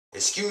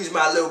Excuse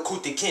my little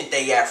Kuta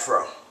Kente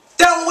afro.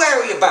 Don't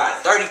worry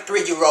about it.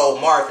 33-year-old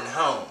Marvin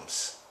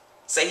Holmes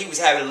say he was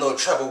having a little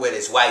trouble with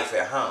his wife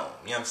at home.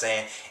 You know what I'm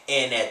saying?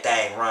 And that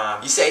thing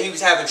rhyme. You say he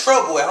was having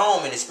trouble at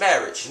home in his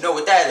marriage. You know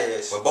what that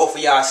is? When both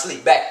of y'all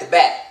sleep back to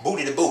back,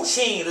 booty to boot.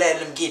 She ain't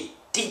letting him get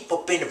deep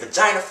up in the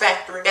vagina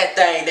factory. That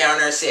thing down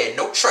there said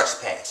no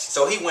trespass.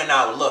 So he went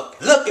out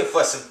looking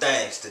for some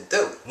things to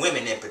do.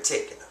 Women in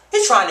particular.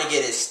 He's trying to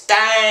get his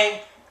thing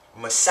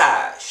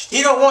massaged.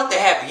 He don't want the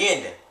happy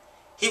ending.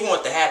 He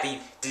want the happy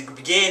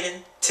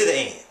beginning to the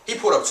end. He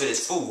pulled up to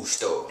this food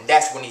store, and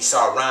that's when he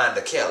saw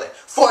Rhonda Kelley,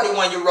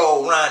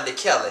 41-year-old Rhonda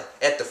Kelley,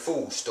 at the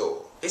food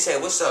store. He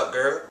said, "What's up,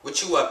 girl?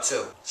 What you up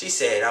to?" She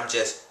said, "I'm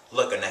just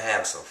looking to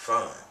have some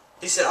fun."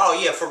 He said, "Oh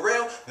yeah, for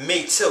real?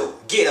 Me too."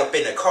 Get up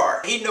in the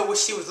car. He knew what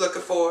she was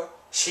looking for.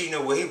 She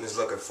knew what he was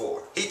looking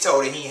for. He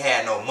told her he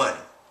had no money.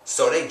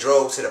 So they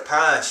drove to the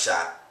pawn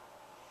shop.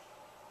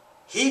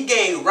 He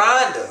gave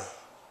Rhonda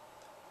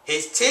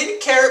his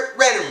 10-carat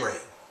wedding ring.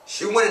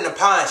 She went in the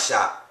pawn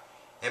shop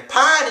and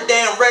pawned the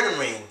damn wedding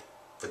ring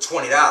for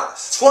 $20.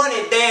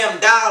 $20 damn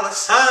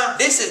dollars, huh?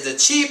 This is the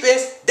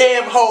cheapest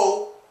damn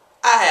hoe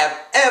I have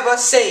ever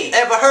seen,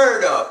 ever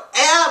heard of.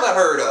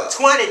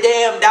 $20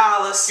 damn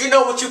dollars. You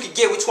know what you could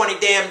get with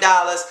 $20 damn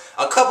dollars?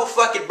 A couple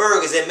fucking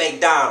burgers at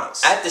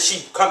McDonald's. After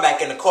she come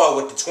back in the car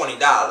with the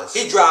 $20,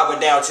 he drive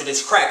her down to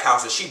this crack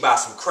house and she buy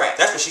some crack.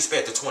 That's what she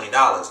spent the $20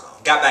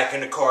 on. Got back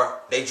in the car,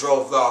 they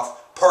drove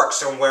off, parked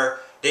somewhere,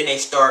 then they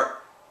start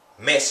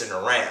messing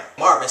around.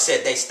 Marvin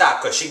said they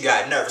stopped because she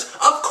got nervous.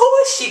 Of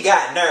course she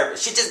got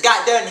nervous. She just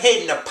got done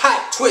hitting the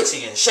pipe,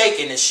 twitching and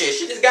shaking and shit.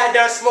 She just got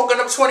done smoking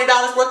up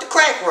 $20 worth of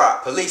crack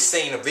rock. Police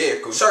seen the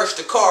vehicle, searched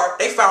the car.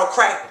 They found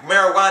crack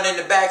marijuana in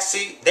the back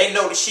seat. They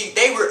know that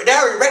they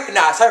already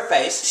recognized her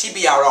face. She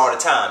be out all the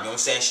time, you know what I'm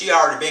saying? She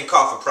already been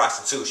caught for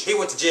prostitution. He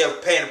went to jail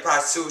for paying the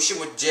prostitute. She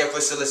went to jail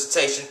for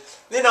solicitation.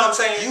 You know what I'm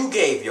saying? You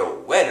gave your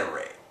wedding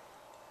ring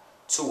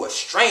to a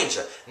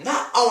stranger.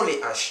 Not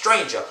only a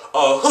stranger,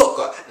 a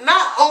hooker.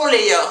 Not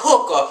only a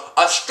hooker,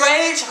 a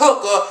strange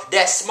hooker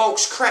that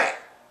smokes crack.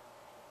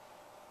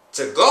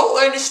 To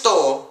go in the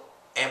store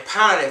and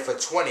pound it for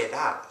 $20.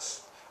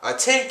 A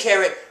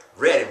 10-carat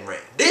wedding ring.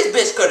 This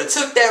bitch could have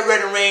took that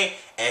wedding ring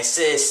and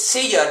said,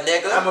 "See ya,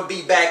 nigga. I'ma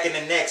be back in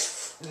the next..."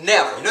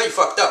 Never. You know you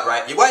fucked up,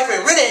 right? Your wife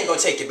really ain't gonna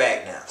take you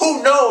back now.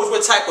 Who knows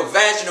what type of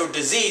vaginal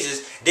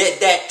diseases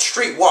that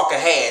streetwalker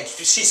had.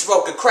 She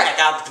smoking crack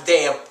out the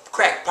damn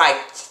crack pipe.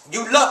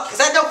 You lucky,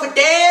 cause I know for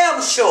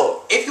damn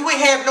sure if you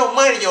ain't have no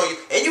money on you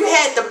and you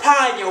had to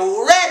pawn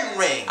your wedding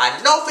ring,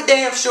 I know for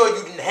damn sure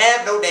you didn't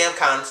have no damn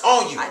condoms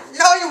on you. I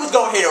know you was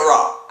gonna hit it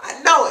raw.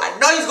 I know it. I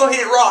know you was gonna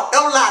hit it raw.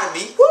 Don't lie to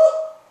me. Woo!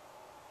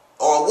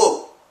 Or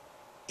whoop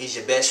is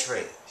your best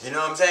friend. You know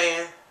what I'm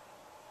saying?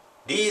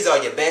 These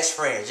are your best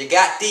friends. You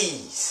got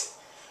these.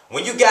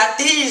 When you got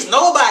these,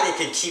 nobody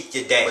can keep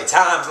you down. But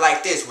times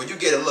like this, when you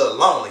get a little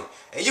lonely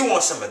and you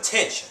want some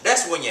attention,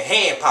 that's when your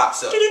hand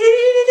pops up.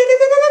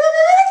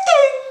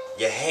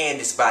 Your hand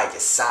is by your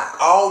side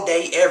all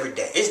day, every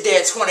day. It's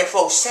there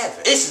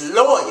 24/7. It's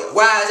loyal.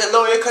 Why is it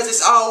loyal? Because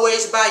it's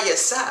always by your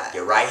side.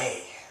 Your right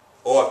hand.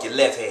 Or if you're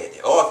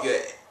left-handed. Or if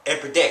you're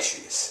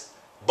ambidextrous.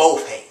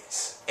 Both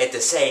hands at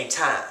the same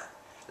time.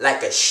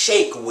 Like a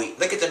shake week.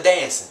 Look at them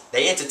dancing.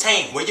 They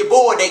entertain. When you're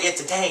bored, they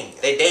entertain you.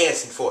 They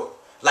dancing for you.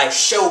 Like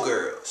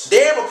showgirls.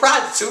 Damn a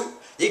prostitute.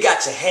 You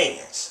got your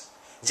hands.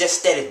 Just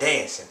steady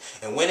dancing.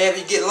 And whenever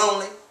you get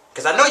lonely,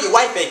 because I know your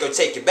wife ain't going to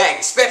take you back,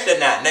 especially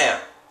not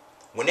now.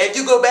 Whenever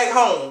you go back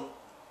home,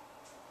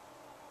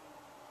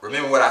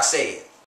 remember what I said.